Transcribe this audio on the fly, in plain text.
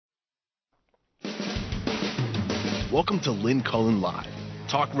Welcome to Lynn Cullen Live,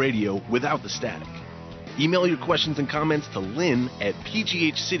 talk radio without the static. Email your questions and comments to lynn at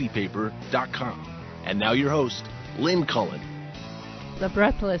pghcitypaper.com. And now your host, Lynn Cullen. The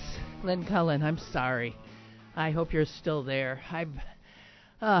breathless Lynn Cullen, I'm sorry. I hope you're still there.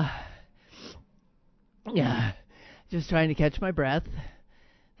 Just trying to catch my breath.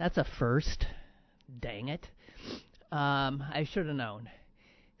 That's a first. Dang it. I should have known.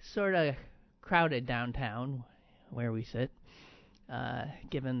 Sort of crowded downtown where we sit,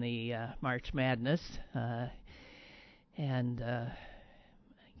 given the March Madness and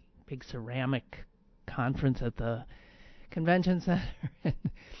big ceramic conference at the convention center.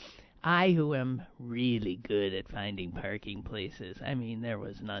 I, who am really good at finding parking places, I mean, there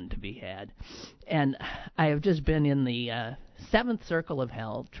was none to be had. And I have just been in the seventh circle of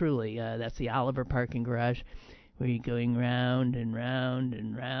hell, truly. That's the Oliver Parking Garage, where you're going round and round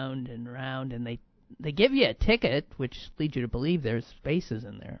and round and round, and they give you a ticket, which leads you to believe there's spaces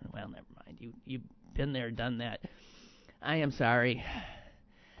in there. Well, never mind. You've been there, done that. I am sorry.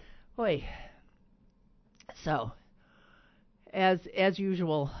 Boy. So, as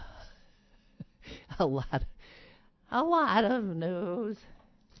usual, a lot of news.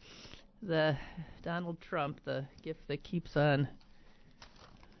 The Donald Trump, the gift that keeps on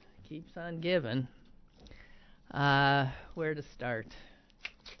giving. Where to start?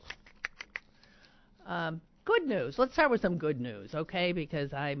 Good news. Let's start with some good news, okay?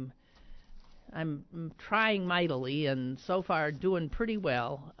 Because I'm trying mightily, and so far doing pretty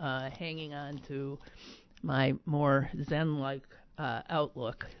well, hanging on to my more Zen-like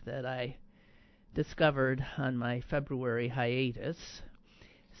outlook that I discovered on my February hiatus.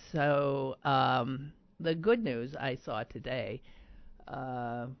 So the good news I saw today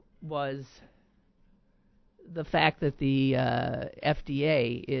was the fact that the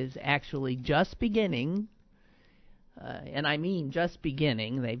FDA is actually just beginning, and I mean just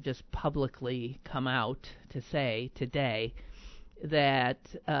beginning, they've just publicly come out to say today that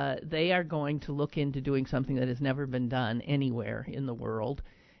they are going to look into doing something that has never been done anywhere in the world,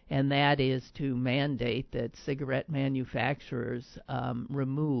 and that is to mandate that cigarette manufacturers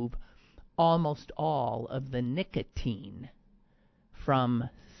remove almost all of the nicotine from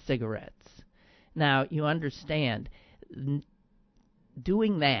cigarettes. Now, you understand,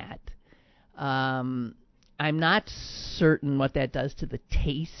 doing that, I'm not certain what that does to the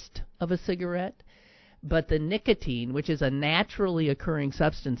taste of a cigarette, but the nicotine, which is a naturally occurring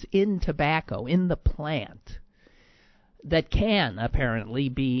substance in tobacco, in the plant, that can apparently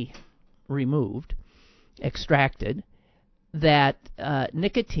be removed, extracted, that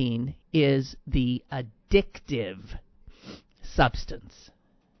nicotine is the addictive substance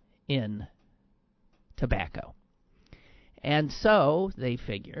in tobacco. And so, they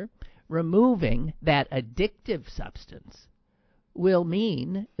figure, removing that addictive substance will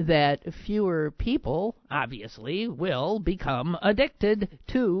mean that fewer people, obviously, will become addicted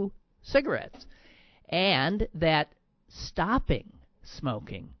to cigarettes. And that stopping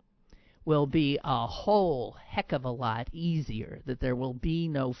smoking will be a whole heck of a lot easier, that there will be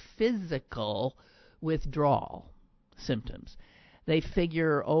no physical withdrawal symptoms. They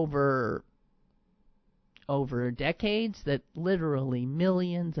figure over decades that literally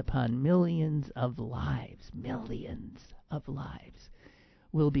millions upon millions of lives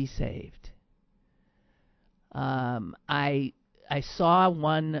will be saved. I saw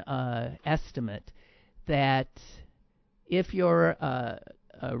one estimate that if you're a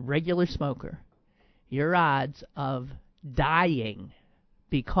regular smoker, your odds of dying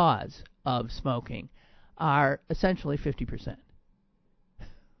because of smoking are essentially 50%.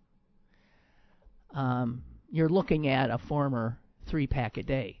 You're looking at a former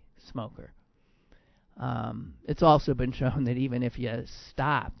 3-pack-a-day smoker. It's also been shown that even if you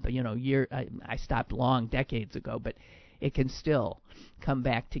stop, I stopped decades ago, but it can still come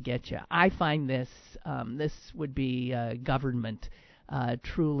back to get you. I find this would be government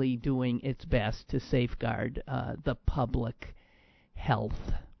truly doing its best to safeguard the public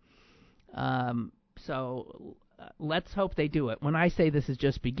health. So let's hope they do it. When I say this is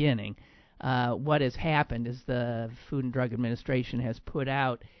just beginning, what has happened is the Food and Drug Administration has put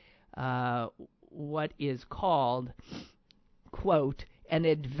out what is called, quote, an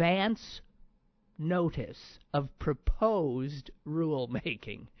advance notice of proposed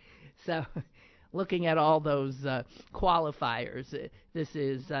rulemaking. So looking at all those qualifiers, this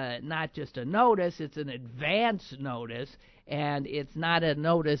is not just a notice, it's an advance notice, and it's not a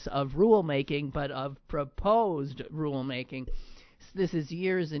notice of rulemaking, but of proposed rulemaking. This is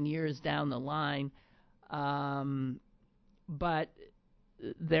years and years down the line, but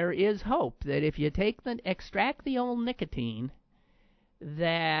there is hope that if you extract the old nicotine,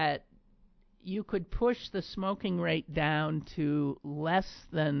 that you could push the smoking rate down to less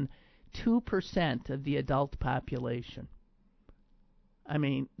than 2% of the adult population. I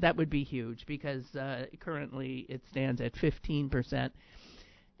mean, that would be huge because currently it stands at 15%,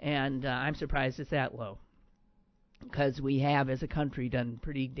 and I'm surprised it's that low because we have, as a country, done a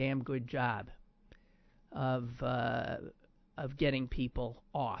pretty damn good job of getting people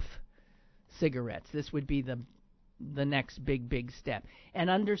off cigarettes. This would be the next big step. And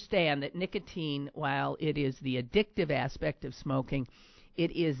understand that nicotine, while it is the addictive aspect of smoking,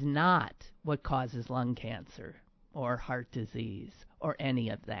 it is not what causes lung cancer or heart disease or any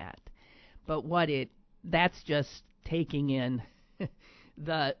of that. But that's just taking in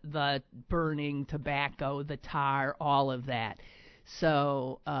the burning tobacco, the tar, all of that.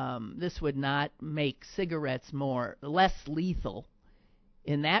 So this would not make cigarettes less lethal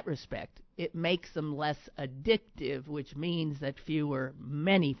in that respect. It makes them less addictive, which means that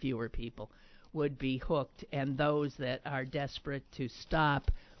many fewer people would be hooked, and those that are desperate to stop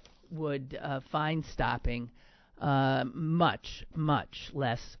would find stopping much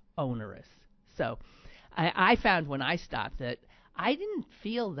less onerous. So I found when I stopped that I didn't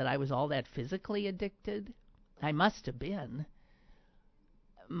feel that I was all that physically addicted. I must have been.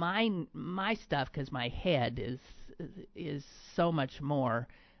 My stuff, because my head is so much more,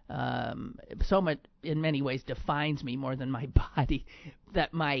 so much in many ways defines me more than my body,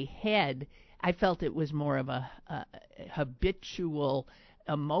 that my head, I felt it was more of a habitual,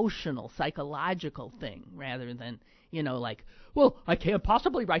 emotional, psychological thing rather than, like, well, I can't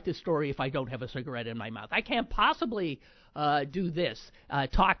possibly write this story if I don't have a cigarette in my mouth. I can't possibly do this,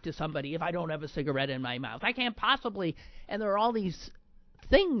 talk to somebody if I don't have a cigarette in my mouth. I can't possibly, and there are all these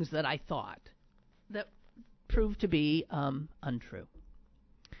things that I thought that proved to be untrue.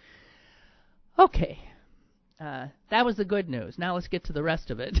 Okay, that was the good news. Now let's get to the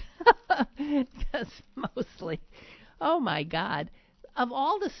rest of it. Because mostly, oh my God, of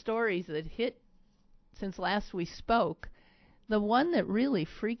all the stories that hit since last we spoke, the one that really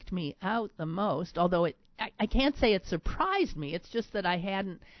freaked me out the most, although I can't say it surprised me, it's just that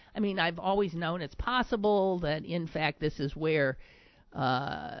I've always known it's possible that in fact this is where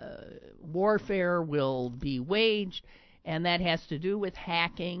warfare will be waged, and that has to do with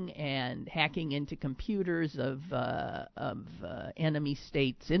hacking into computers of enemy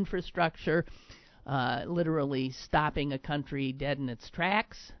states' infrastructure, literally stopping a country dead in its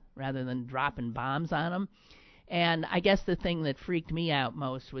tracks rather than dropping bombs on them. And I guess the thing that freaked me out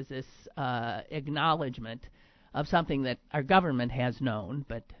most was this acknowledgement of something that our government has known,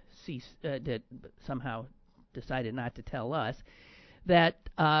 but somehow decided not to tell us, that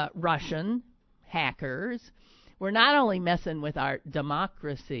Russian hackers were not only messing with our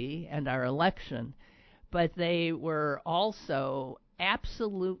democracy and our election, but they were also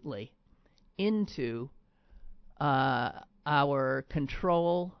absolutely into our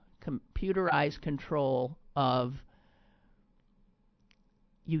computerized control of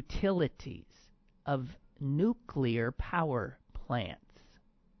utilities, of nuclear power plants.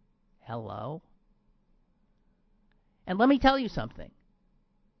 Hello? And let me tell you something.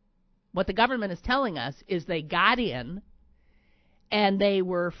 What the government is telling us is they got in and they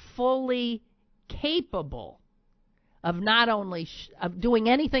were fully capable of not only of doing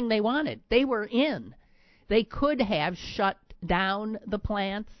anything they wanted. They were in. They could have shut down the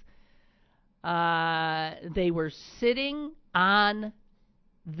plants. They were sitting on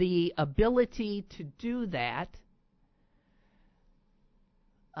the ability to do that.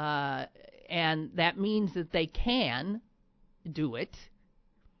 And that means that they can do it.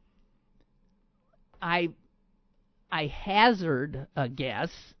 I hazard a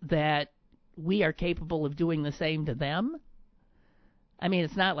guess that we are capable of doing the same to them. I mean,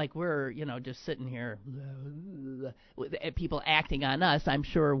 it's not like we're, just sitting here with people acting on us. I'm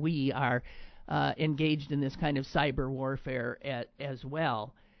sure we are engaged in this kind of cyber warfare as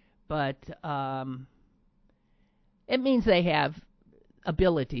well. But it means they have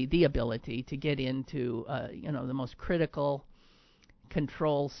the ability to get into, the most critical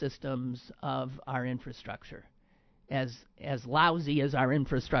control systems of our infrastructure. As lousy as our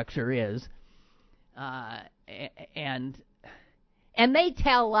infrastructure is, and they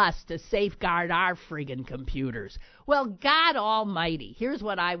tell us to safeguard our friggin' computers. Well, God Almighty, here's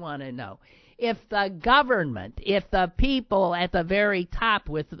what I want to know. If the government, if the people at the very top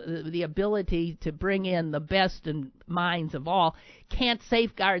with the ability to bring in the best minds of all can't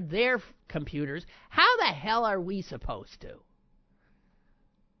safeguard their computers, how the hell are we supposed to?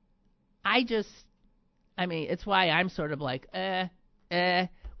 It's why I'm sort of like,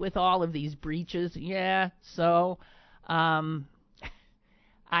 with all of these breaches. Yeah, so I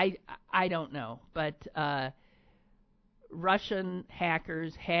don't know, but Russian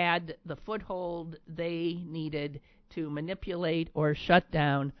hackers had the foothold they needed to manipulate or shut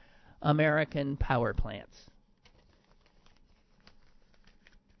down American power plants.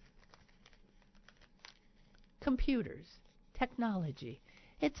 Computers, technology,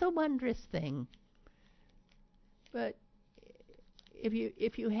 it's a wondrous thing. But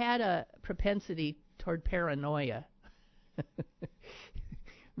if you had a propensity toward paranoia,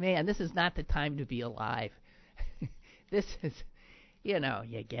 man, this is not the time to be alive. This is, you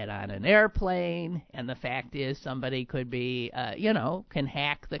get on an airplane, and the fact is somebody could be, can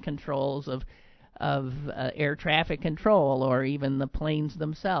hack the controls of air traffic control or even the planes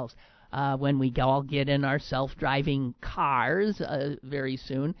themselves. When we all get in our self-driving cars very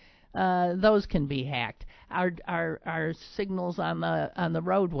soon, those can be hacked. Our signals on the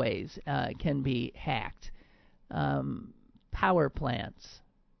roadways can be hacked. Power plants,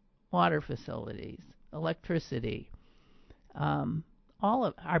 water facilities, electricity, all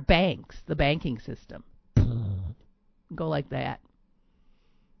of our banks, the banking system, go like that.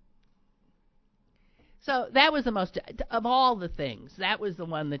 So that was the most, of all the things, that was the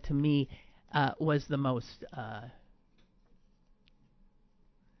one that to me was the most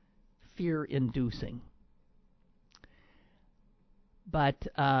fear-inducing. But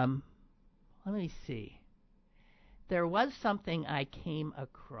let me see. There was something I came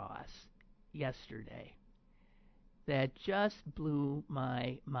across yesterday that just blew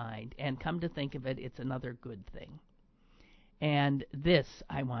my mind. And come to think of it, it's another good thing. And this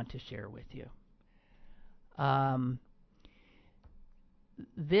I want to share with you.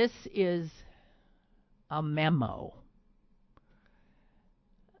 This is a memo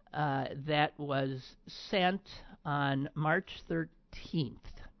that was sent on March 13th,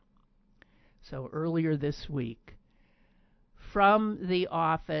 so earlier this week, from the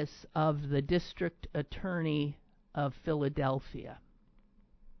office of the District Attorney of Philadelphia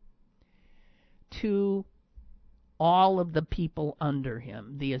to all of the people under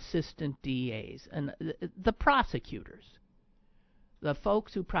him, the assistant DAs, and the prosecutors, the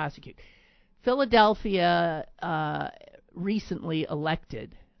folks who prosecute. Philadelphia recently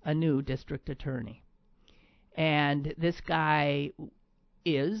elected a new district attorney, and this guy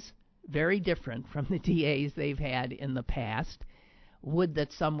is very different from the DAs they've had in the past. Would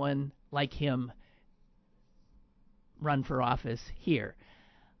that someone like him run for office here,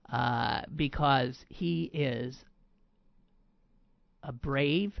 because he is a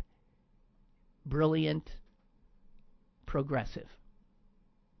brave, brilliant progressive.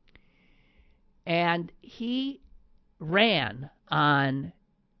 And he ran on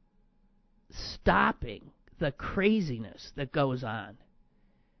stopping the craziness that goes on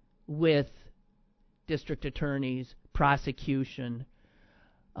with district attorneys, prosecution,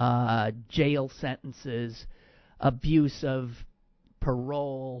 jail sentences, abuse of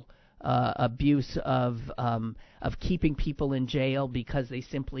parole, abuse of keeping people in jail because they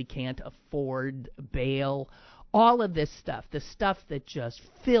simply can't afford bail. All of this stuff, the stuff that just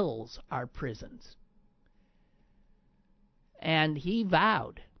fills our prisons. And he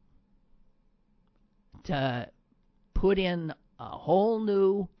vowed to put in a whole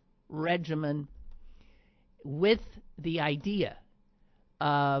new regimen with the idea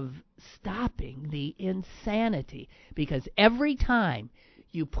of stopping the insanity. Because every time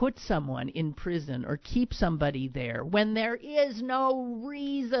you put someone in prison or keep somebody there when there is no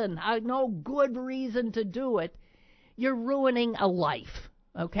reason, no good reason to do it, you're ruining a life,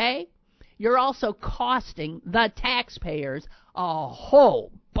 okay? You're also costing the taxpayers a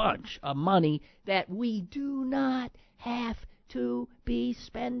whole bunch of money that we do not have to be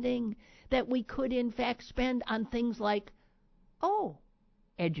spending, that we could in fact spend on things like,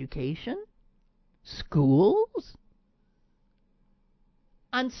 education, schools,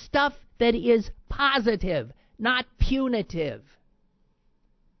 on stuff that is positive, not punitive.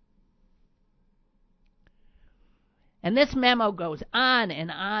 And this memo goes on and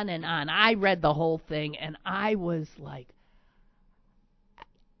on and on. I read the whole thing, and I was like,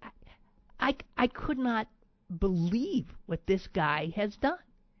 I could not believe what this guy has done.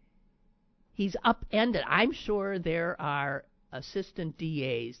 He's upended. I'm sure there are assistant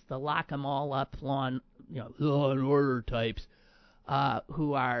DAs, the lock 'em all up, law and order types,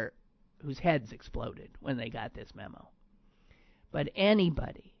 whose heads exploded when they got this memo. But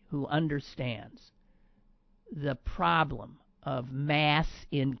anybody who understands the problem of mass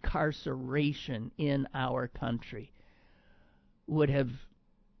incarceration in our country would have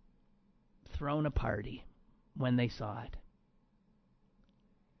thrown a party when they saw it.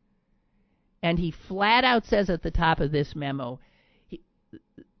 And he flat out says at the top of this memo,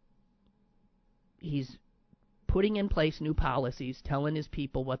 he's putting in place new policies, telling his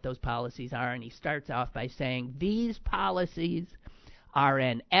people what those policies are, and he starts off by saying, these policies are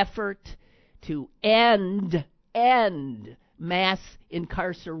an effort to end mass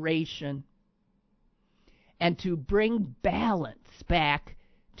incarceration and to bring balance back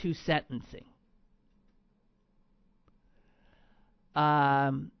to sentencing.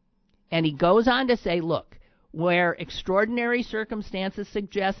 And he goes on to say, look, where extraordinary circumstances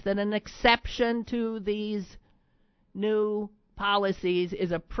suggest that an exception to these new policies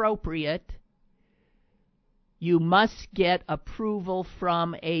is appropriate, you must get approval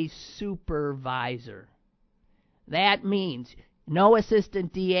from a supervisor. That means no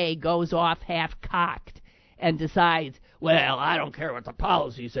assistant DA goes off half-cocked and decides, well, I don't care what the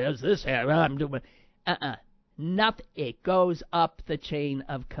policy says, I'm doing. Nothing. It goes up the chain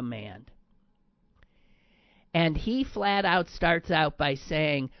of command. And he flat out starts out by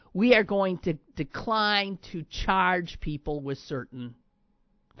saying, we are going to decline to charge people with certain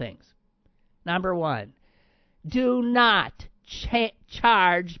things. Number one, do not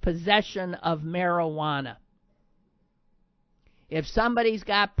charge possession of marijuana. If somebody's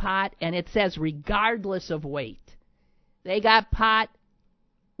got pot and it says regardless of weight, they got pot,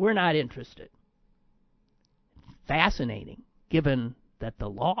 we're not interested. Fascinating, given that the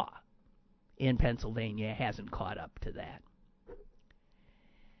law in Pennsylvania hasn't caught up to that.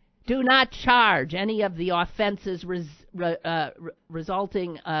 Do not charge any of the offenses relating,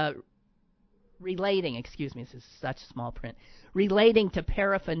 this is such small print, relating to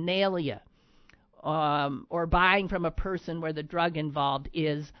paraphernalia or buying from a person where the drug involved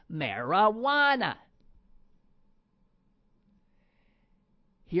is marijuana.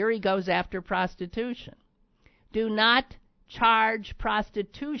 Here he goes after prostitution. Do not charge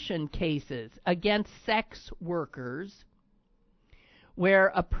prostitution cases against sex workers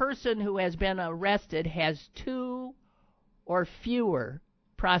where a person who has been arrested has 2 or fewer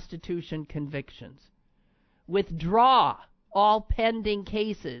prostitution convictions. Withdraw all pending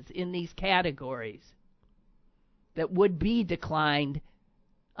cases in these categories that would be declined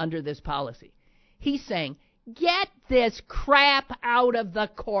under this policy. He's saying, get this crap out of the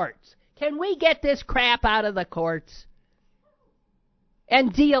courts. Can we get this crap out of the courts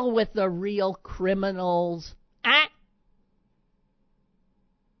and deal with the real criminals?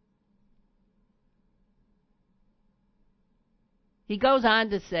 He goes on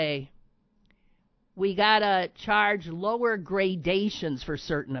to say, we got to charge lower gradations for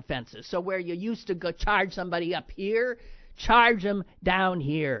certain offenses. So where you used to go charge somebody up here, charge them down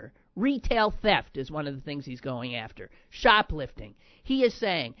here. Retail theft is one of the things he's going after. Shoplifting. He is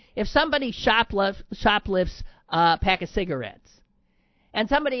saying, if somebody shoplifts a pack of cigarettes and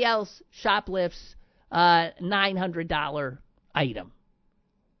somebody else shoplifts a $900 item,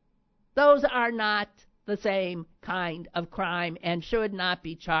 those are not the same kind of crime and should not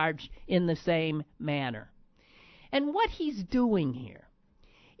be charged in the same manner. And what he's doing here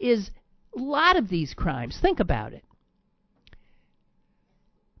is a lot of these crimes, think about it.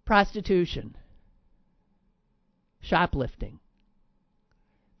 Prostitution, shoplifting.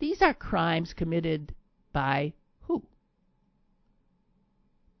 These are crimes committed by who?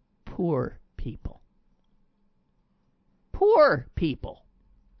 Poor people. Poor people.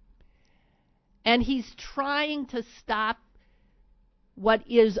 And he's trying to stop what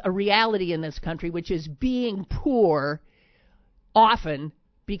is a reality in this country, which is being poor often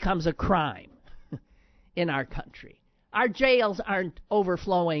becomes a crime in our country. Our jails aren't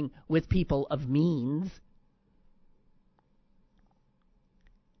overflowing with people of means.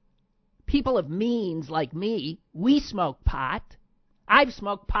 People of means like me, we smoke pot. I've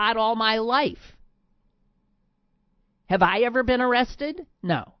smoked pot all my life. Have I ever been arrested?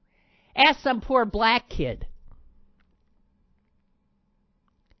 No. Ask some poor black kid.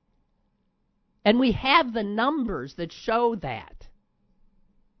 And we have the numbers that show that.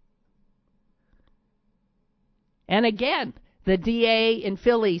 And again, the DA in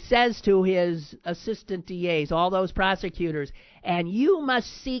Philly says to his assistant DAs, all those prosecutors, and you must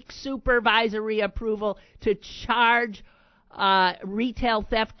seek supervisory approval to charge retail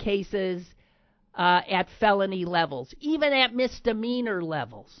theft cases at felony levels, even at misdemeanor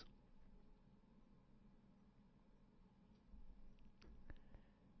levels.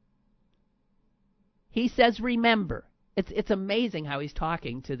 He says, remember, it's amazing how he's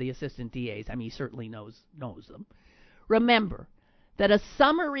talking to the assistant DAs. I mean, he certainly knows them. Remember that a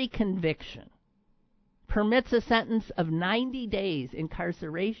summary conviction permits a sentence of 90 days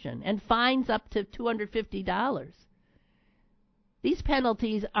incarceration and fines up to $250. These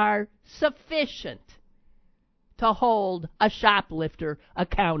penalties are sufficient to hold a shoplifter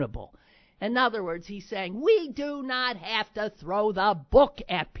accountable. In other words, he's saying we do not have to throw the book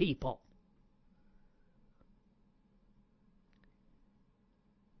at people.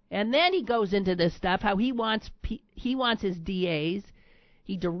 And then he goes into this stuff, how he wants his DAs,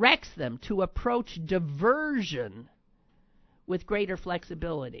 he directs them to approach diversion with greater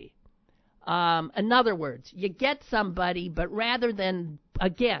flexibility. In other words, you get somebody, but rather than,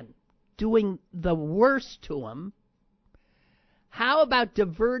 again, doing the worst to them, how about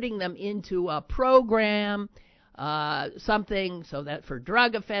diverting them into a program, something so that for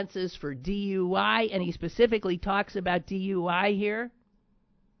drug offenses, for DUI, and he specifically talks about DUI here,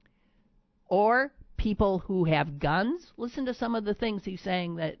 or people who have guns. Listen to some of the things he's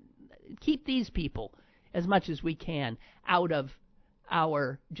saying, that keep these people as much as we can out of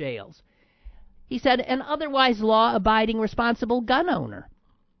our jails. He said, an otherwise law-abiding responsible gun owner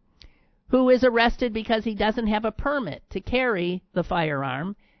who is arrested because he doesn't have a permit to carry the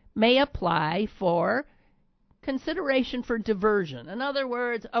firearm may apply for consideration for diversion. In other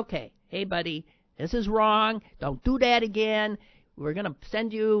words, okay, hey buddy, this is wrong, don't do that again. We're going to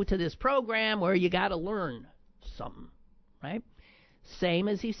send you to this program where you got to learn something, right? Same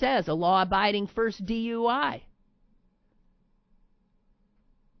as he says, a law-abiding first DUI.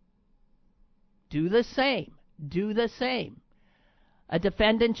 Do the same. Do the same. A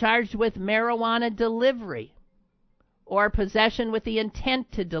defendant charged with marijuana delivery or possession with the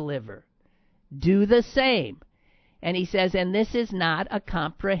intent to deliver. Do the same. And he says, and this is not a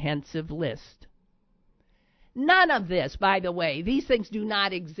comprehensive list. None of this, by the way, these things do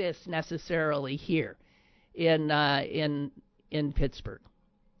not exist necessarily here in Pittsburgh.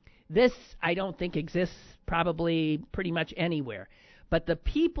 This, I don't think, exists probably pretty much anywhere. But the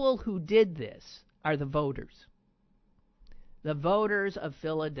people who did this are the voters. The voters of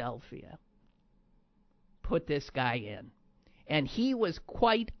Philadelphia put this guy in. And he was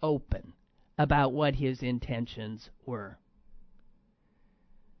quite open about what his intentions were.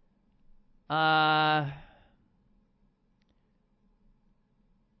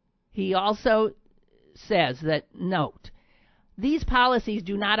 He also says that, note, these policies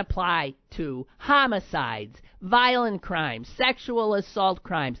do not apply to homicides, violent crimes, sexual assault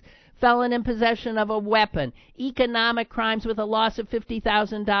crimes, felon in possession of a weapon, economic crimes with a loss of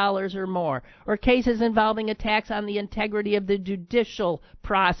 $50,000 or more, or cases involving attacks on the integrity of the judicial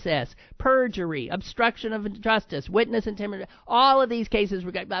process, perjury, obstruction of justice, witness intimidation. All of these cases,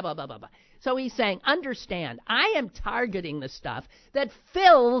 blah, blah, blah, blah, blah. So he's saying, understand, I am targeting the stuff that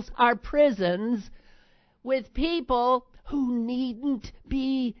fills our prisons with people who needn't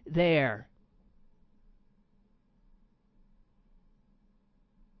be there.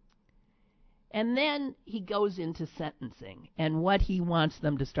 And then he goes into sentencing and what he wants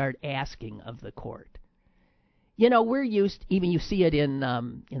them to start asking of the court. You know, we're used, even you see it in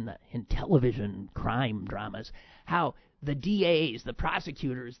television crime dramas, how the DAs, the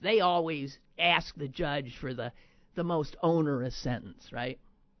prosecutors, they always ask the judge for the most onerous sentence, right?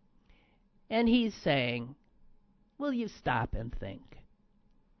 And he's saying, will you stop and think?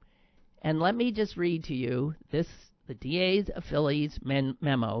 And let me just read to you the DA's of Philly's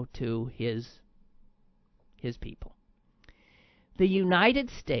memo to his people. The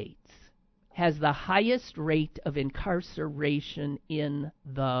United States has the highest rate of incarceration in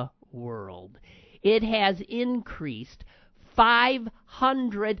the world. It has increased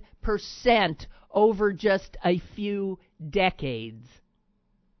 500% over just a few decades.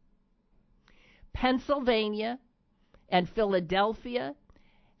 Pennsylvania and Philadelphia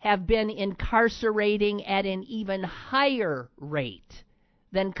have been incarcerating at an even higher rate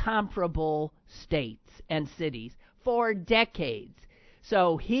than comparable states and cities for decades.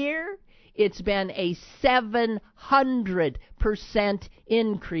 So here, it's been a 700%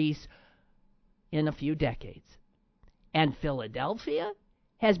 increase in a few decades. And Philadelphia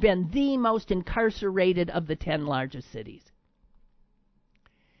has been the most incarcerated of the 10 largest cities.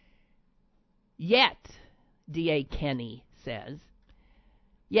 Yet, D.A. Kenny says,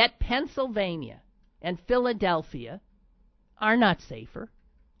 yet Pennsylvania and Philadelphia are not safer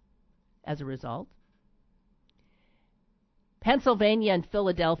as a result. Pennsylvania and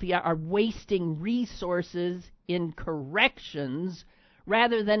Philadelphia are wasting resources in corrections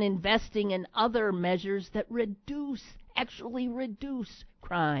rather than investing in other measures that actually reduce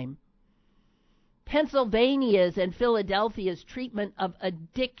crime. Pennsylvania's and Philadelphia's treatment of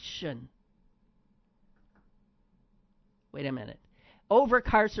addiction. Wait a minute.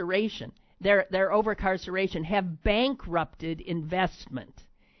 Overcarceration. Their overcarceration have bankrupted investment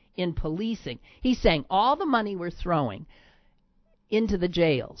in policing. He's saying all the money we're throwing into the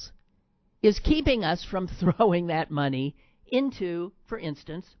jails is keeping us from throwing that money into, for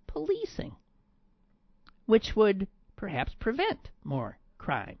instance, policing, which would perhaps prevent more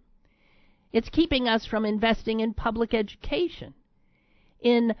crime. It's keeping us from investing in public education,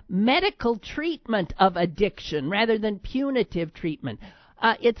 in medical treatment of addiction rather than punitive treatment.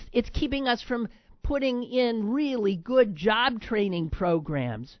 It's keeping us from putting in really good job training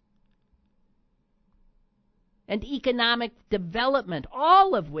programs and economic development,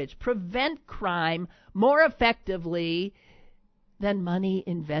 all of which prevent crime more effectively than money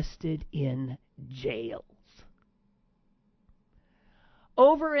invested in jails.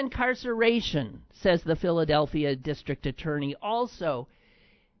 Over-incarceration, says the Philadelphia District Attorney, also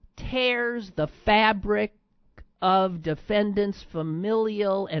tears the fabric of defendants'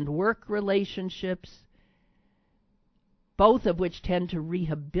 familial and work relationships, both of which tend to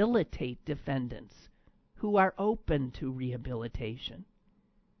rehabilitate defendants who are open to rehabilitation.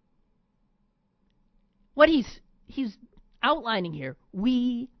 What he's outlining here,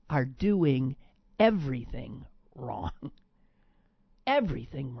 we are doing everything wrong.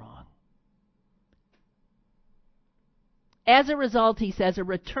 Everything wrong. As a result, he says, a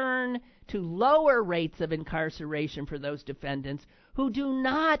return to lower rates of incarceration for those defendants who do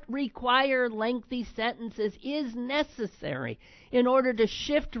not require lengthy sentences is necessary in order to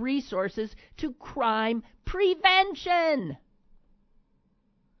shift resources to crime prevention.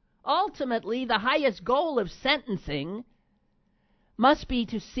 Ultimately, the highest goal of sentencing must be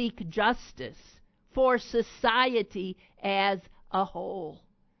to seek justice for society as a whole,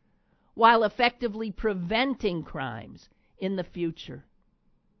 while effectively preventing crimes in the future.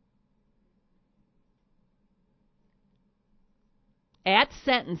 At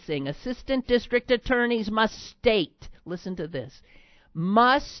sentencing, assistant district attorneys must state, listen to this,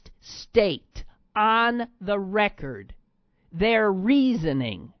 must state on the record their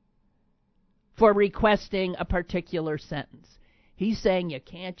reasoning for requesting a particular sentence. He's saying you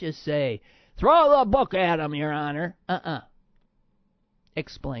can't just say, throw the book at him, Your Honor.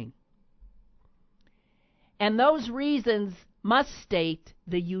 Explain. And those reasons must state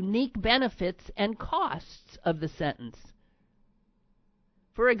the unique benefits and costs of the sentence.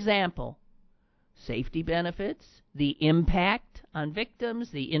 For example, safety benefits, the impact on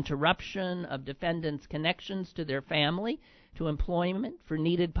victims, the interruption of defendants' connections to their family, to employment for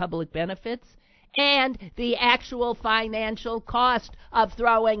needed public benefits, and the actual financial cost of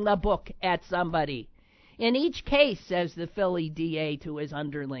throwing the book at somebody. In each case, says the Philly DA to his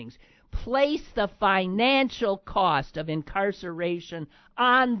underlings, place the financial cost of incarceration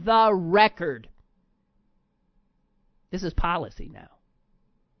on the record. This is policy now.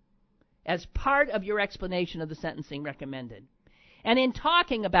 As part of your explanation of the sentencing recommended. And in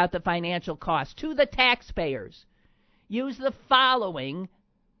talking about the financial cost to the taxpayers, use the following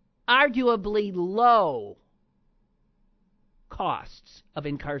arguably low costs of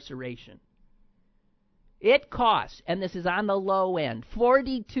incarceration. It costs, and this is on the low end,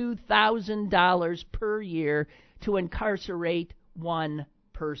 $42,000 per year to incarcerate one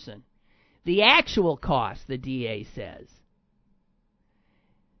person. The actual cost, the DA says,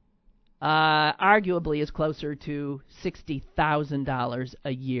 arguably is closer to $60,000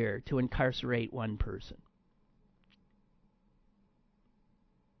 a year to incarcerate one person.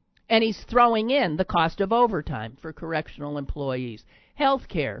 And he's throwing in the cost of overtime for correctional employees, health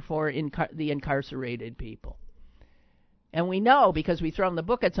care for the incarcerated people. And we know, because we've thrown the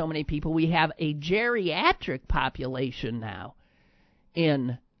book at so many people, we have a geriatric population now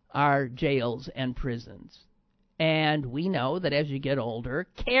in our jails and prisons. And we know that as you get older,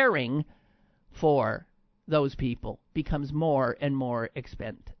 caring for those people becomes more and more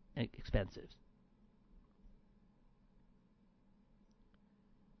expensive.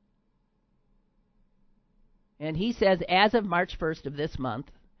 And he says, as of March 1st of this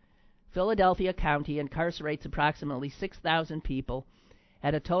month, Philadelphia County incarcerates approximately 6,000 people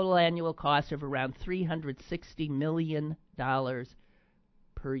at a total annual cost of around $360 million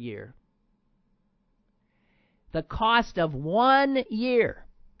per year. The cost of 1 year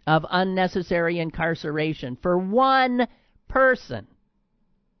of unnecessary incarceration for one person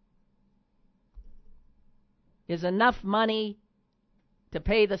is enough money to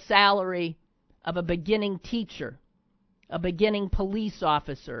pay the salary of a beginning teacher, a beginning police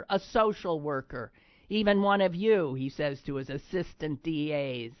officer, a social worker, even one of you, he says to his assistant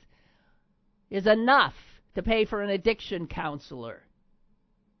DAs, is enough to pay for an addiction counselor.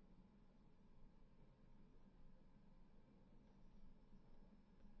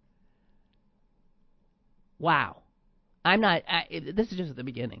 Wow. This is just the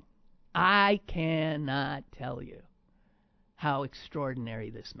beginning. I cannot tell you how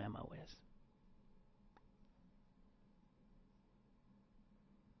extraordinary this memo is.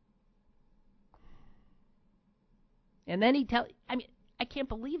 And then I can't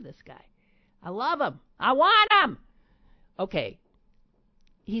believe this guy. I love him. I want him. Okay.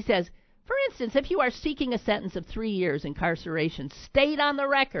 He says, for instance, if you are seeking a sentence of 3 years incarceration, state on the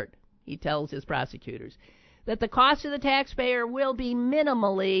record, he tells his prosecutors, that the cost to the taxpayer will be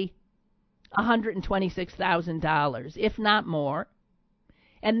minimally $126,000, if not more.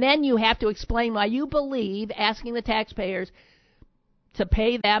 And then you have to explain why you believe asking the taxpayers to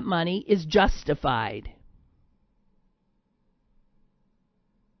pay that money is justified.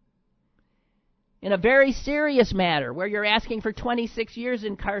 In a very serious matter where you're asking for 26 years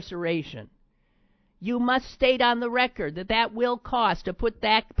incarceration, you must state on the record that that will cost to put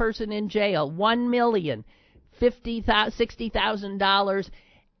that person in jail $1,060,000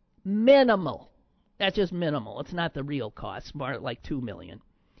 minimal. That's just minimal. It's not the real cost, more like $2 million.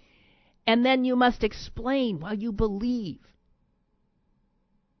 And then you must explain why you believe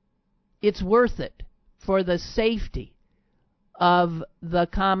it's worth it for the safety of the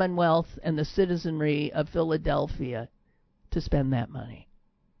Commonwealth and the citizenry of Philadelphia to spend that money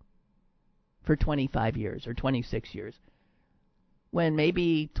for 25 years or 26 years, when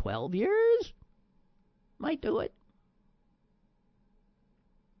maybe 12 years might do it.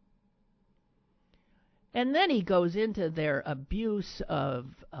 And then he goes into their abuse of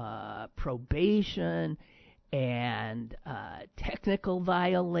probation and technical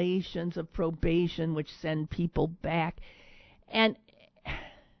violations of probation, which send people back. And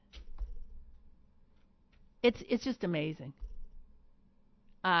it's just amazing.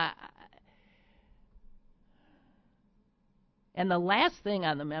 And the last thing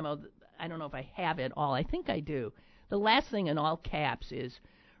on the memo, I don't know if I have it all. I think I do. The last thing in all caps is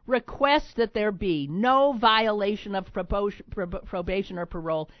request that there be no violation of probation or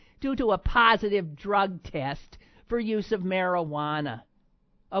parole due to a positive drug test for use of marijuana.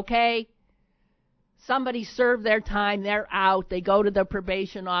 Okay? Somebody served their time, they're out, they go to the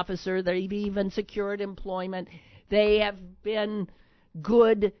probation officer, they've even secured employment, they have been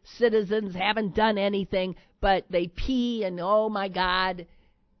good citizens, haven't done anything, but they pee and, oh my God,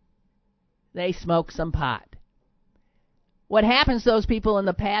 they smoke some pot. What happens to those people in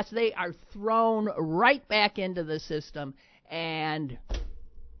the past, they are thrown right back into the system and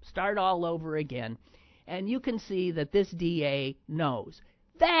start all over again. And you can see that this DA knows.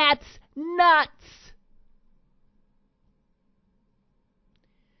 That's nuts!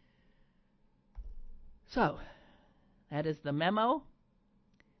 So, that is the memo.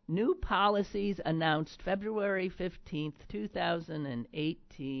 New policies announced February 15th,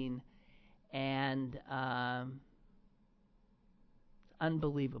 2018, and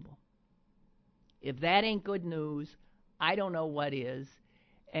unbelievable. If that ain't good news, I don't know what is,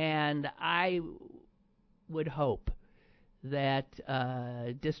 and I would hope that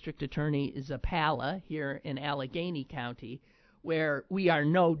District Attorney Zappala here in Allegheny County, where we are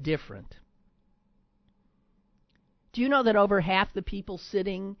no different. Do you know that over half the people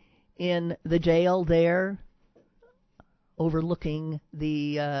sitting in the jail there, overlooking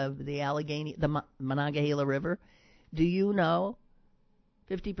the Allegheny, the Monongahela River, do you know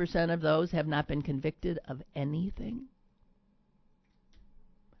 50% of those have not been convicted of anything?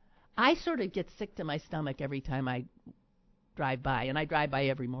 I sort of get sick to my stomach every time I drive by, and I drive by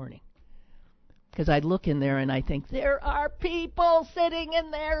every morning. Because I look in there and I think, there are people sitting in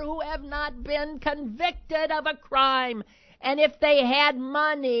there who have not been convicted of a crime. And if they had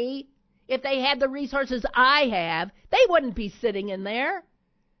money, if they had the resources I have, they wouldn't be sitting in there.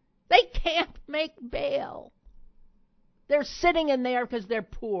 They can't make bail. They're sitting in there because they're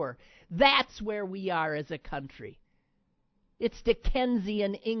poor. That's where we are as a country. It's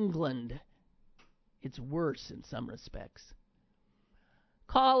Dickensian England. It's worse in some respects.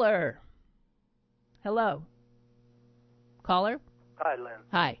 Caller. Hello. Caller? Hi, Lynn.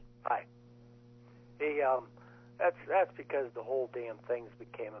 Hi. Hi. Hey, that's because the whole damn thing's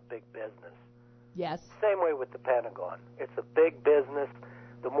became a big business. Yes. Same way with the Pentagon. It's a big business.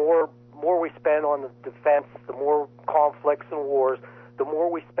 The more we spend on the defense, the more conflicts and wars, the more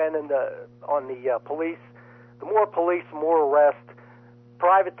we spend on the police, the more police, more arrest,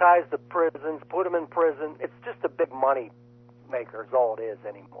 privatize the prisons, put them in prison. It's just a big money maker is all it is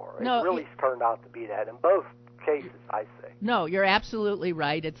anymore. No, it really turned out to be that in both cases, I say. No, you're absolutely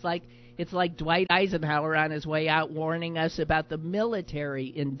right. It's like Dwight Eisenhower on his way out warning us about the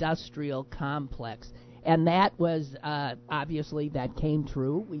military-industrial complex. And that was, obviously, that came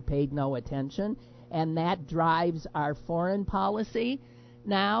true. We paid no attention. And that drives our foreign policy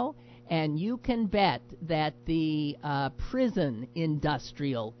now. And you can bet that the prison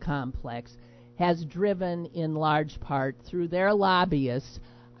industrial complex has driven in large part through their lobbyists,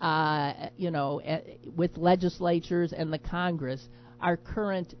 with legislatures and the Congress, our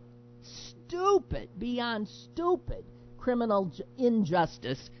current stupid, beyond stupid, criminal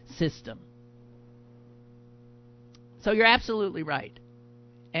injustice system. So you're absolutely right.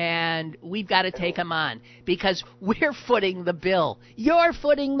 And we've got to take them on because we're footing the bill. You're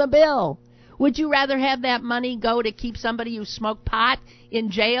footing the bill. Would you rather have that money go to keep somebody who smoked pot in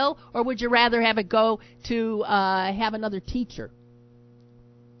jail, or would you rather have it go to have another teacher?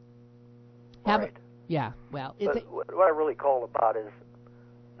 Right. Yeah, well. What I really call about is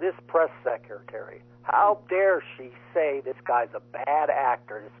this press secretary. How dare she say this guy's a bad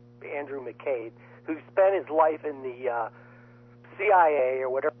actor, this Andrew McCabe, who spent his life in the CIA or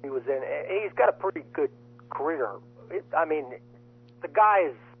whatever he was in. He's got a pretty good career. The guy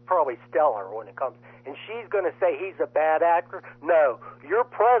is probably stellar when it comes. And she's going to say he's a bad actor? No. Your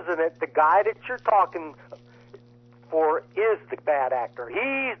president, the guy that you're talking for, is the bad actor.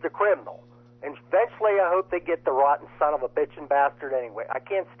 He's the criminal. And eventually I hope they get the rotten son of a bitchin' bastard anyway. I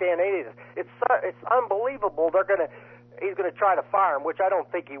can't stand any of this. It's unbelievable. He's going to try to fire him, which I don't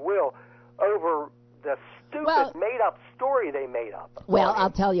think he will, over the stupid made-up story they made up. Well,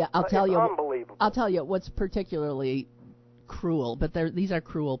 I'll tell you. Unbelievable. I'll tell you what's particularly cruel, but these are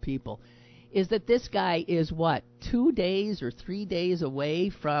cruel people, is that this guy is, 2 days or 3 days away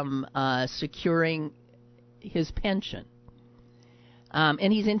from securing his pension.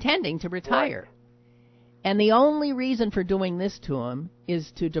 And he's intending to retire. Right. And the only reason for doing this to him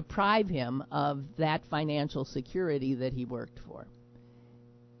is to deprive him of that financial security that he worked for.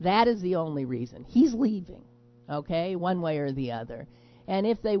 That is the only reason. He's leaving, okay, one way or the other. And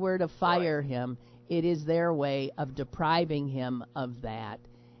if they were to fire him, it is their way of depriving him of that.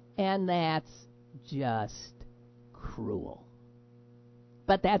 And that's just cruel.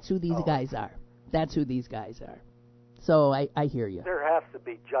 But that's who these guys are. That's who these guys are. So I hear you. There has to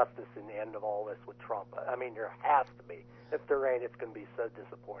be justice in the end of all this with Trump. There has to be. If there ain't, it's going to be so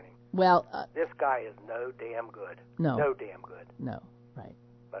disappointing. Well, this guy is no damn good. No. No damn good. No, right.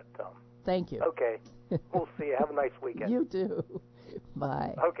 But thank you. Okay. We'll see you. Have a nice weekend. You too.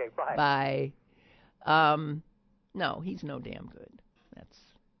 Bye. Okay, bye. Bye. No, he's no damn good.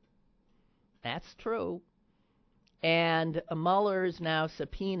 That's true. And Mueller's now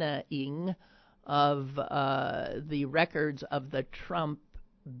subpoenaing of the records of the Trump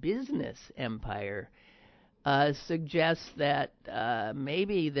business empire suggests that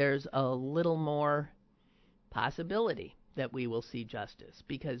maybe there's a little more possibility that we will see justice,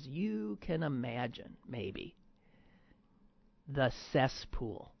 because you can imagine maybe the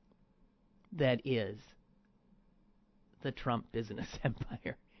cesspool that is the Trump business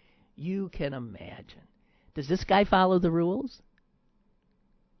empire. You can imagine. Does this guy follow the rules?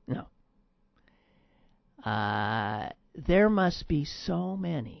 No. There must be so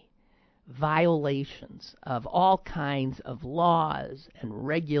many violations of all kinds of laws and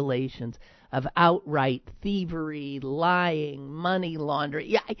regulations, of outright thievery, lying, money laundering.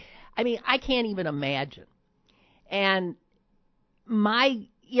 Yeah, I can't even imagine. And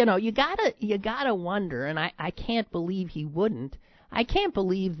you gotta wonder, and I can't believe he wouldn't. I can't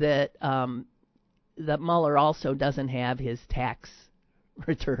believe that that Mueller also doesn't have his tax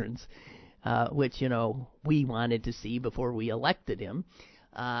returns, which we wanted to see before we elected him,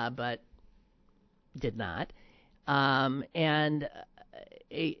 but did not. And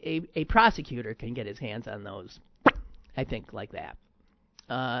a prosecutor can get his hands on those, I think, like that.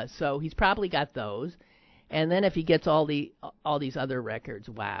 So he's probably got those. And then if he gets all these other records,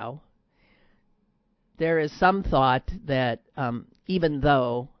 wow. There is some thought that even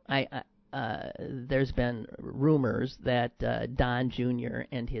though there's been rumors that Don Jr.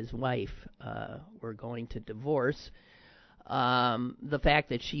 and his wife were going to divorce, the fact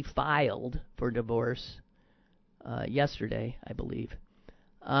that she filed for divorce yesterday, I believe,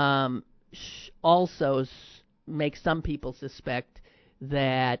 also makes some people suspect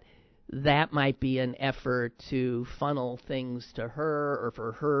that might be an effort to funnel things to her, or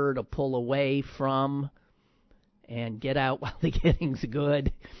for her to pull away from and get out while the getting's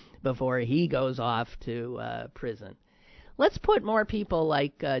good before he goes off to prison. Let's put more people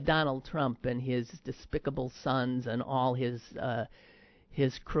like Donald Trump and his despicable sons and all his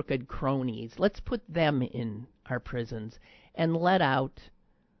crooked cronies. Let's put them in our prisons and let out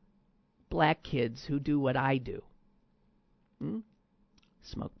black kids who do what I do.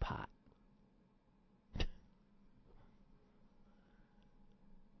 Smoke pot.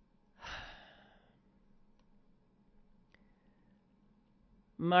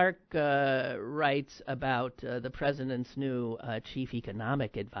 Mark writes about the president's new chief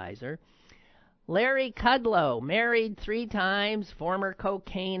economic advisor. Larry Kudlow, married 3 times, former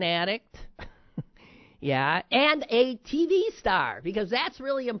cocaine addict. Yeah, and a TV star, because that's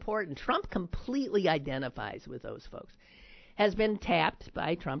really important. Trump completely identifies with those folks. Has been tapped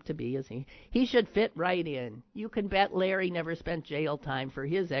by Trump to be, as he should fit right in. You can bet Larry never spent jail time for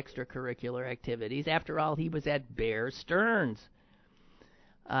his extracurricular activities. After all, he was at Bear Stearns.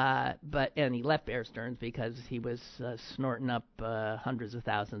 And he left Bear Stearns because he was snorting up hundreds of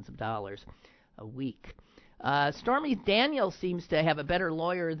thousands of dollars a week. Stormy Daniels seems to have a better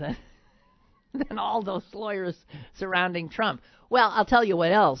lawyer than all those lawyers surrounding Trump. Well, I'll tell you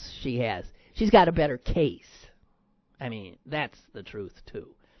what else she has. She's got a better case. I mean, that's the truth,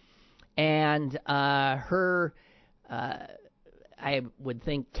 too. And her, I would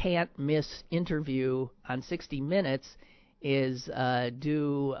think, can't-miss interview on 60 Minutes is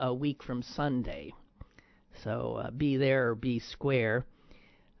due a week from Sunday. So be there or be square.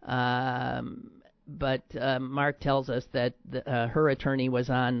 But Mark tells us that her attorney was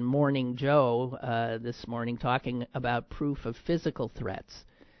on Morning Joe this morning talking about proof of physical threats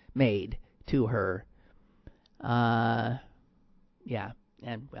made to her. Yeah,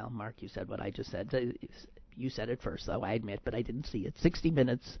 and, well, Mark, you said what I just said. You said it first, though, I admit, but I didn't see it. 60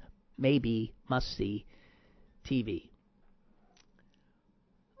 Minutes, maybe, must-see TV.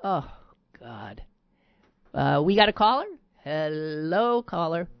 Oh, God. We got a caller? Hello,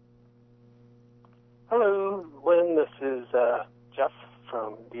 caller. Hello, Lynn. This is Jeff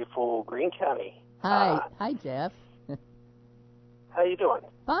from beautiful Greene County. Hi. Hi, Jeff. How you doing?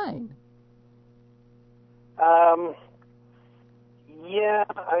 Fine. Yeah,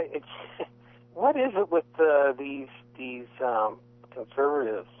 what is it with these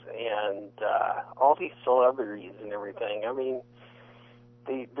conservatives and all these celebrities and everything? I mean,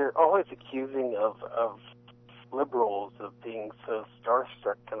 they're always accusing of liberals of being so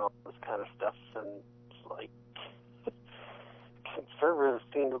starstruck and all this kind of stuff, and like conservatives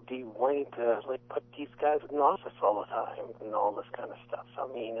seem to be wanting to like put these guys in office all the time and all this kind of stuff. I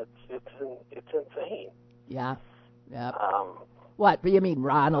mean, it's insane. Yeah. Yeah. What? You mean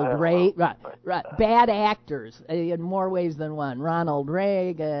Ronald Reagan? Bad actors in more ways than one. Ronald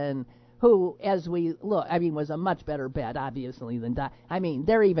Reagan, who, as we look, I mean, was a much better bet, obviously, than I mean,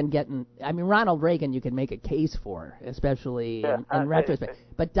 they're even getting. I mean, Ronald Reagan, you can make a case for, especially in retrospect.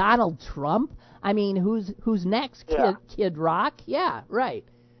 But Donald Trump, I mean, who's next? Kid Rock? Yeah, right.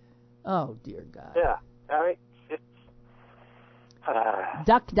 Oh dear God. Yeah, I mean, it's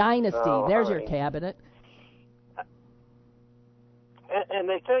Duck Dynasty. There's your cabinet. And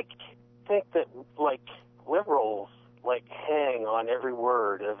they think that like liberals like hang on every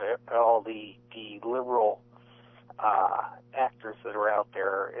word of all the liberal actors that are out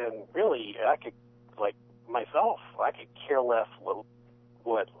there, and really I could like myself I could care less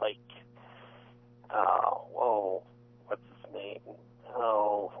what like what's his name?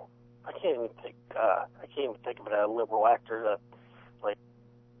 I can't even think of a liberal actor that like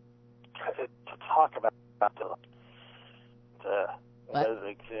to talk about as an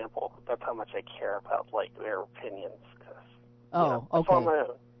example. That's how much I care about like their opinions. Okay.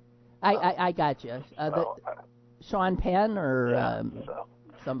 I got you. Sean Penn or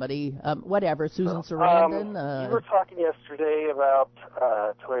somebody, whatever. Susan Sarandon. We were talking yesterday about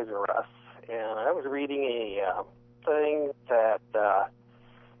Toys R Us, and I was reading a thing that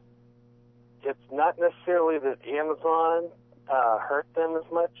it's not necessarily that Amazon hurt them as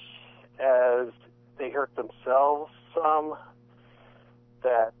much as they hurt themselves some.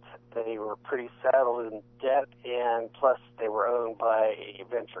 That they were pretty saddled in debt, and plus they were owned by a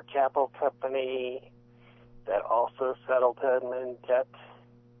venture capital company that also settled them in debt.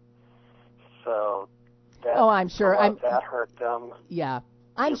 So that, I'm sure that hurt them. Yeah,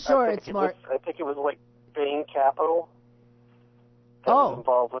 I'm sure it's more. I think it was like Bain Capital that was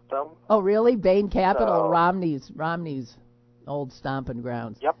involved with them. Oh, really? Bain Capital, Romney's old stomping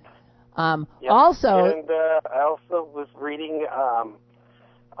grounds. Yep. Also, and I also was reading.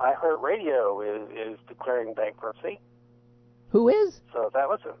 iHeartRadio is declaring bankruptcy. Who is? So that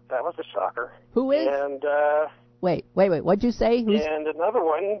was a shocker. Who is? And wait. What'd you say? Who's? And another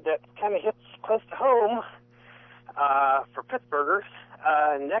one that kind of hits close to home for Pittsburghers,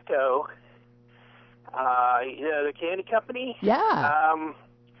 Necco, the candy company. Yeah.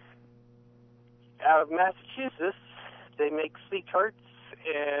 Out of Massachusetts, they make sweet tarts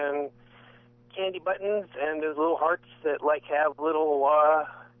and candy buttons and those little hearts that like have little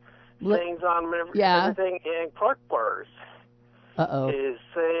things on them and everything. And Clark Bars is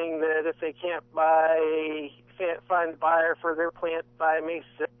saying that if they can't find a buyer for their plant by May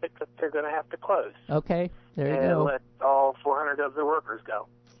 6th, they're going to have to close. Okay, there you and go. Let all 400 of their workers go.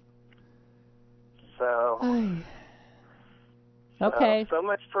 So, okay. So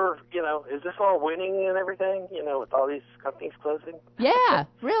much for, is this all winning and everything, with all these companies closing? Yeah,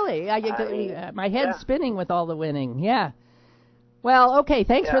 really. My head's spinning with all the winning. Yeah. Well, okay,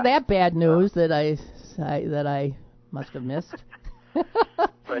 thanks for that bad news that I must have missed.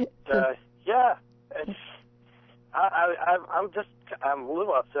 But, I'm a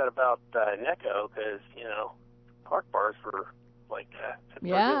little upset about Necco because, Clark bars were like a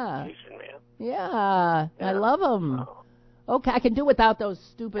organization, man. Yeah, I love them. Okay, I can do without those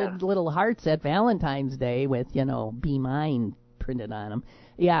stupid little hearts at Valentine's Day with, Be Mine printed on them.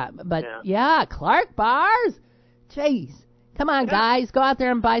 Yeah, but Clark bars? Jeez. Come on, guys, go out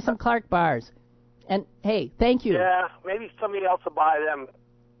there and buy some Clark bars. And, hey, thank you. Yeah, maybe somebody else will buy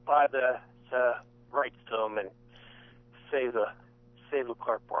the rights to them and save the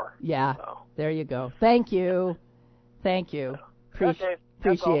Clark bar. Yeah, there you go. Thank you. Appreciate it.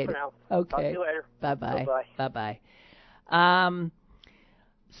 Okay. Talk to you later. Bye-bye. Bye-bye. Bye-bye.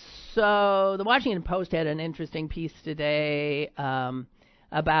 So the Washington Post had an interesting piece today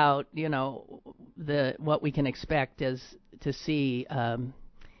about, what we can expect to see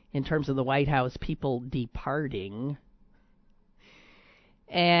in terms of the White House, people departing.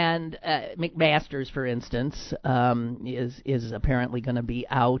 And McMaster's, for instance, is apparently going to be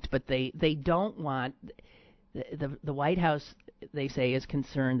out, but they don't want the White House. They say is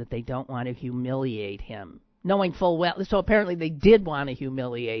concerned that they don't want to humiliate him, knowing full well. So apparently they did want to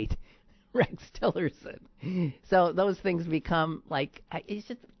humiliate Rex Tillerson. So those things become like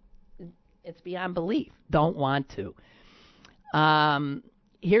it's beyond belief. Don't want to.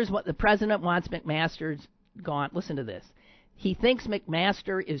 Here's what the president wants McMaster's gone. Listen to this. He thinks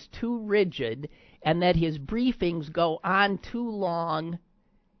McMaster is too rigid and that his briefings go on too long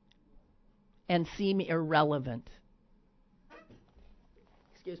and seem irrelevant.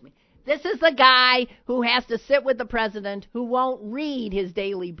 Excuse me. This is the guy who has to sit with the president, who won't read his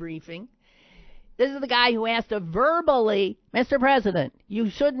daily briefing. This is the guy who has to verbally, Mr. President,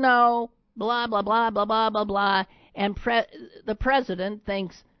 you should know, blah, blah, blah, blah, blah, blah, blah. And the president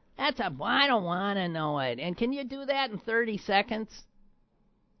thinks, I don't want to know it. And can you do that in 30 seconds?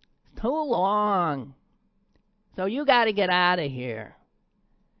 It's too long. So you got to get out of here.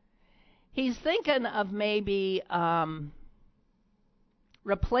 He's thinking of maybe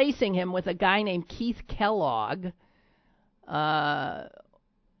replacing him with a guy named Keith Kellogg,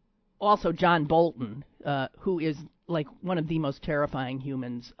 also John Bolton, who is like one of the most terrifying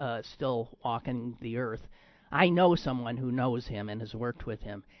humans still walking the earth. I know someone who knows him and has worked with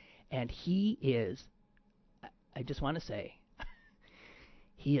him, and he is, I just want to say,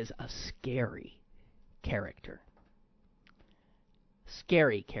 he is a scary character.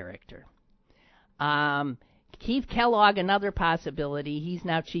 Scary character. Keith Kellogg, another possibility. He's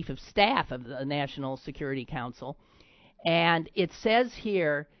now chief of staff of the National Security Council. And it says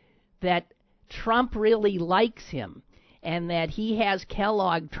here that Trump really likes him and that he has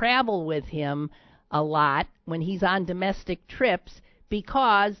Kellogg travel with him a lot when he's on domestic trips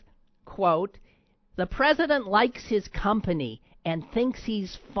because, quote, the president likes his company and thinks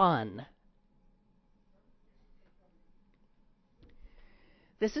he's fun.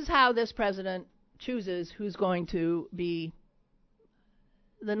 This is how this president chooses who's going to be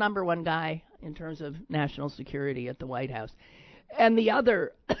the number one guy in terms of national security at the White House. And the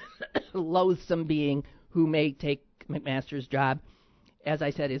other loathsome being who may take McMaster's job, as I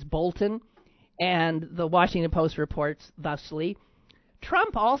said, is Bolton. And the Washington Post reports thusly,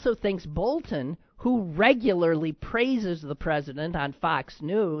 Trump also thinks Bolton, who regularly praises the president on Fox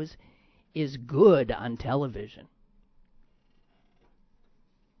News, is good on television.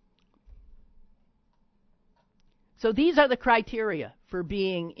 So these are the criteria for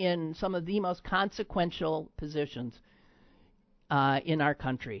being in some of the most consequential positions in our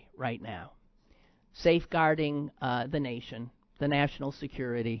country right now. Safeguarding the nation, the national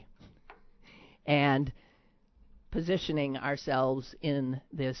security, and positioning ourselves in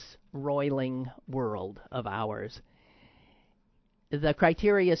this roiling world of ours. The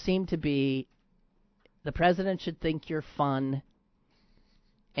criteria seem to be the president should think you're fun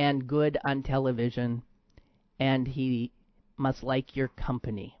and good on television, and he must like your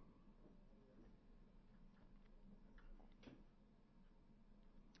company.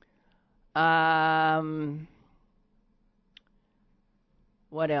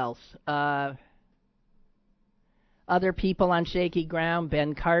 What else? Other people on shaky ground,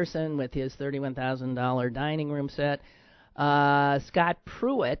 Ben Carson with his $31,000 dining room set. Scott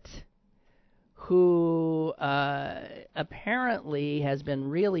Pruitt, who apparently has been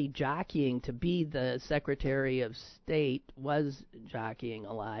really jockeying to be the Secretary of State, was jockeying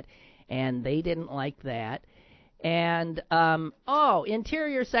a lot, and they didn't like that. And,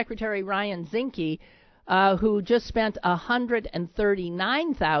 Interior Secretary Ryan Zinke, who just spent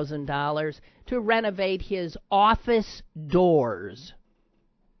 $139,000 to renovate his office doors.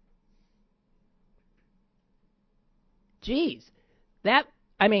 Geez, that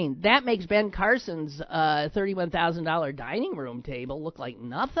makes Ben Carson's $31,000 dining room table look like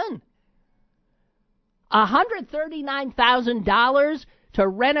nothing. $139,000 to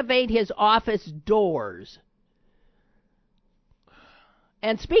renovate his office doors.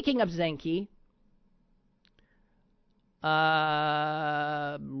 And speaking of Zinke,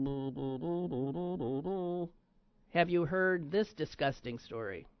 have you heard this disgusting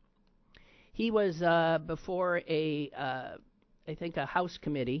story? He was before I think a House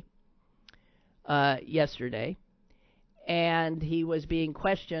committee yesterday, and he was being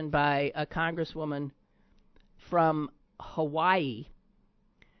questioned by a congresswoman from Hawaii.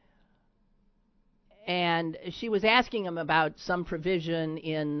 And she was asking him about some provision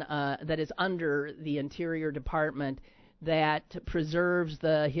in that is under the Interior Department that preserves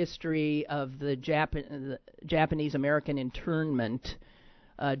the history of the Japanese-American internment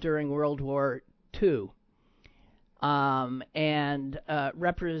during World War II. And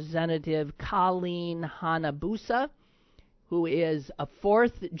Representative Colleen Hanabusa, who is a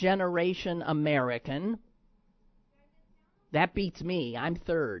fourth-generation American. That beats me. I'm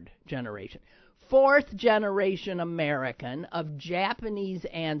third generation. Fourth-generation American of Japanese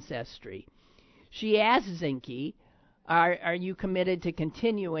ancestry. She asked Zinke, are you committed to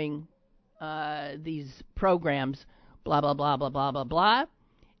continuing these programs, blah, blah, blah, blah, blah, blah, blah.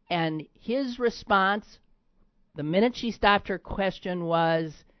 And his response, the minute she stopped her question,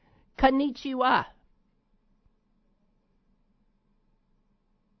 was, Konnichiwa.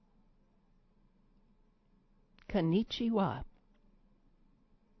 Konnichiwa.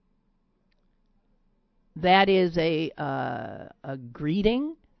 That is a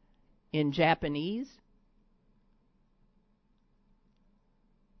greeting in Japanese.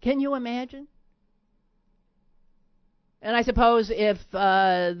 Can you imagine? And I suppose if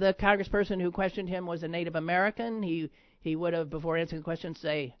the congressperson who questioned him was a Native American, he would have, before answering the question,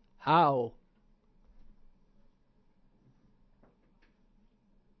 say, how?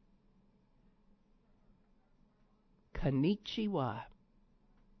 Konnichiwa.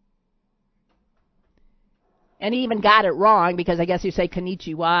 And he even got it wrong, because I guess you say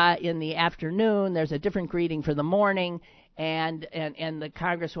konnichiwa in the afternoon. There's a different greeting for the morning. And the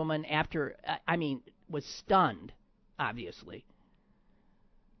congresswoman, was stunned, obviously.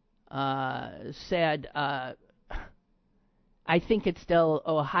 Said, I think it's still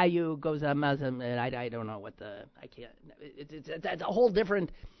Ohayo gozaimasu. I don't know what I can't. It's a whole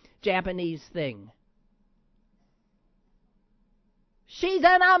different Japanese thing. She's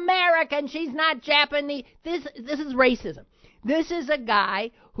an American. She's not Japanese. This is racism. This is a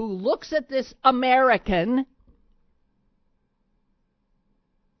guy who looks at this American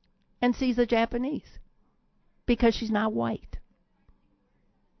and sees a Japanese because she's not white.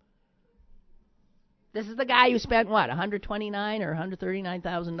 This is the guy who spent what, $129,000 or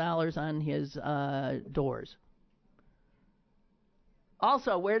 $139,000 on his doors.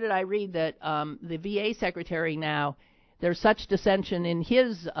 Also, where did I read that the VA secretary now? There's such dissension in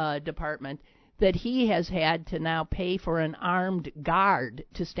his department that he has had to now pay for an armed guard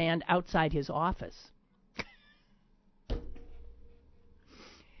to stand outside his office.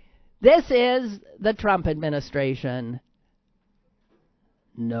 This is the Trump administration.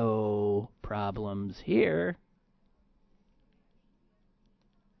 No problems here.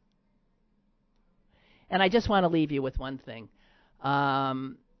 And I just want to leave you with one thing. A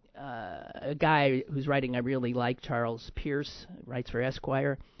guy who's writing I really like, Charles Pierce, writes for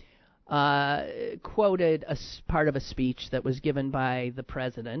Esquire, quoted part of a speech that was given by the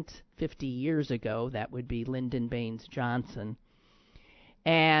president 50 years ago. That would be Lyndon Baines Johnson.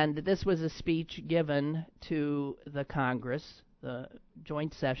 And this was a speech given to the Congress, the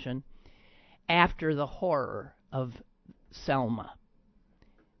joint session, after the horror of Selma.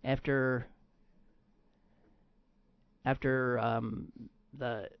 After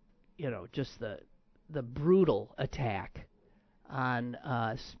the brutal attack on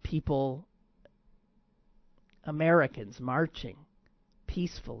people, Americans marching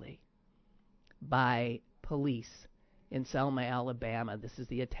peacefully by police in Selma, Alabama. This is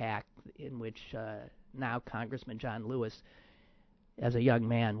the attack in which now Congressman John Lewis, as a young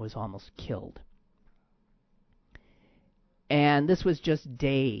man, was almost killed. And this was just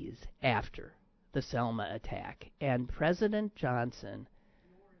days after the Selma attack. And President Johnson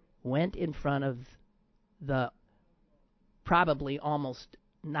went in front of the probably almost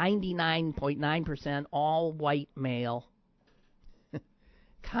 99.9% all white male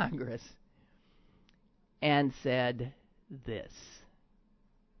Congress and said this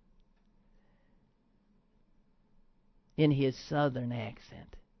in his southern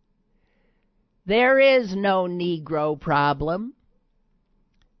accent: "There is no Negro problem.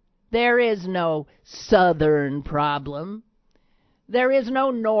 There is no southern problem. There is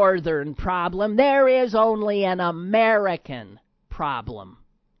no northern problem. There is only an American problem.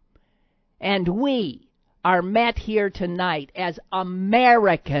 And we are met here tonight as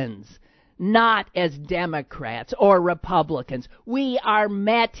Americans, not as Democrats or Republicans. We are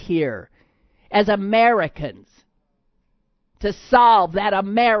met here as Americans to solve that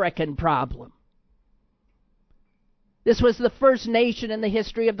American problem." This was the first nation in the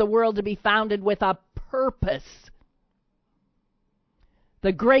history of the world to be founded with a purpose.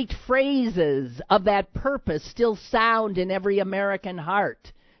 The great phrases of that purpose still sound in every American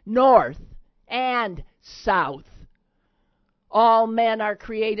heart, north and south. All men are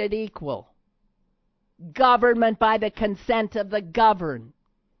created equal. Government by the consent of the governed.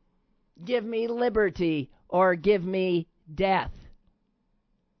 Give me liberty or give me death.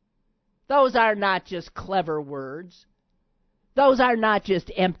 Those are not just clever words. Those are not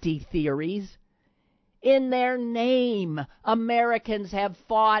just empty theories. In their name, Americans have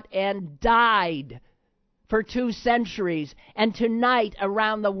fought and died for 2 centuries, and tonight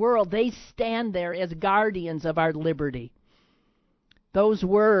around the world they stand there as guardians of our liberty. Those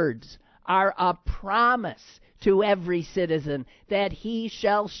words are a promise to every citizen that he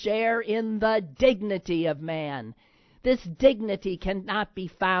shall share in the dignity of man. This dignity cannot be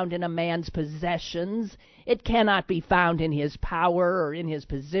found in a man's possessions. It cannot be found in his power or in his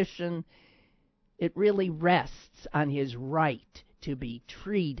position. It really rests on his right to be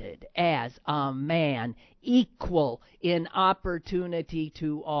treated as a man, equal in opportunity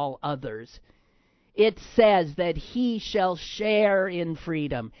to all others. It says that he shall share in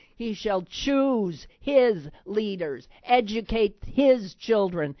freedom. He shall choose his leaders, educate his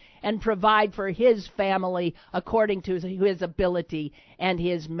children, and provide for his family according to his ability and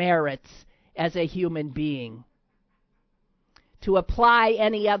his merits as a human being. To apply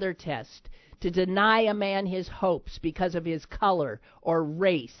any other test, to deny a man his hopes because of his color or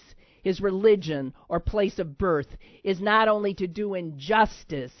race, his religion or place of birth, is not only to do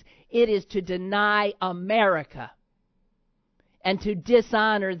injustice, it is to deny America and to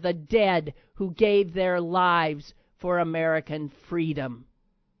dishonor the dead who gave their lives for American freedom.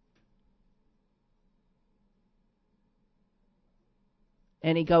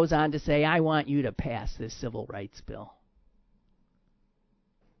 And he goes on to say, I want you to pass this civil rights bill.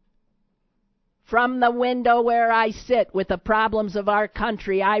 From the window where I sit with the problems of our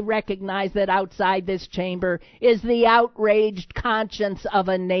country, I recognize that outside this chamber is the outraged conscience of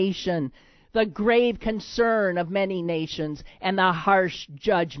a nation, the grave concern of many nations, and the harsh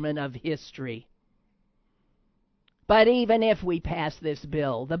judgment of history. But even if we pass this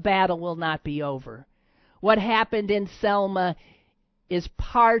bill, the battle will not be over. What happened in Selma is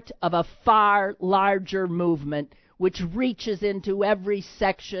part of a far larger movement which reaches into every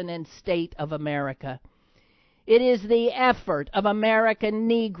section and state of America. It is the effort of American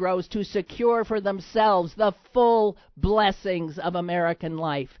Negroes to secure for themselves the full blessings of American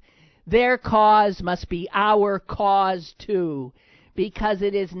life. Their cause must be our cause too, because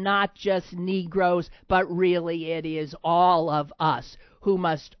it is not just Negroes, but really it is all of us who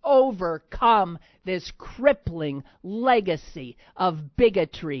must overcome this crippling legacy of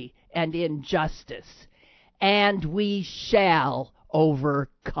bigotry and injustice. And we shall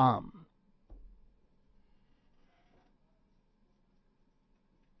overcome.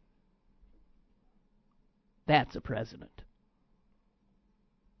 That's a president.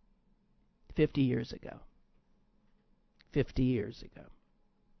 50 years ago. 50 years ago.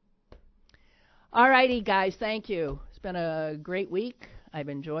 All righty, guys, thank you. It's been a great week. I've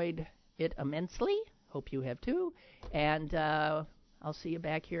enjoyed it immensely. Hope you have too. And I'll see you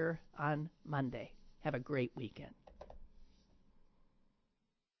back here on Monday. Have a great weekend.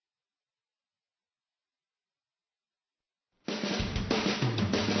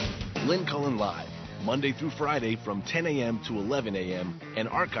 Lynn Cullen Live, Monday through Friday from 10 a.m. to 11 a.m. and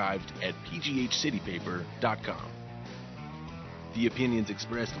archived at pghcitypaper.com. The opinions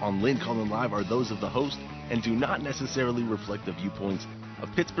expressed on Lynn Cullen Live are those of the host and do not necessarily reflect the viewpoints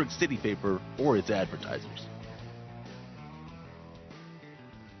of Pittsburgh City Paper or its advertisers.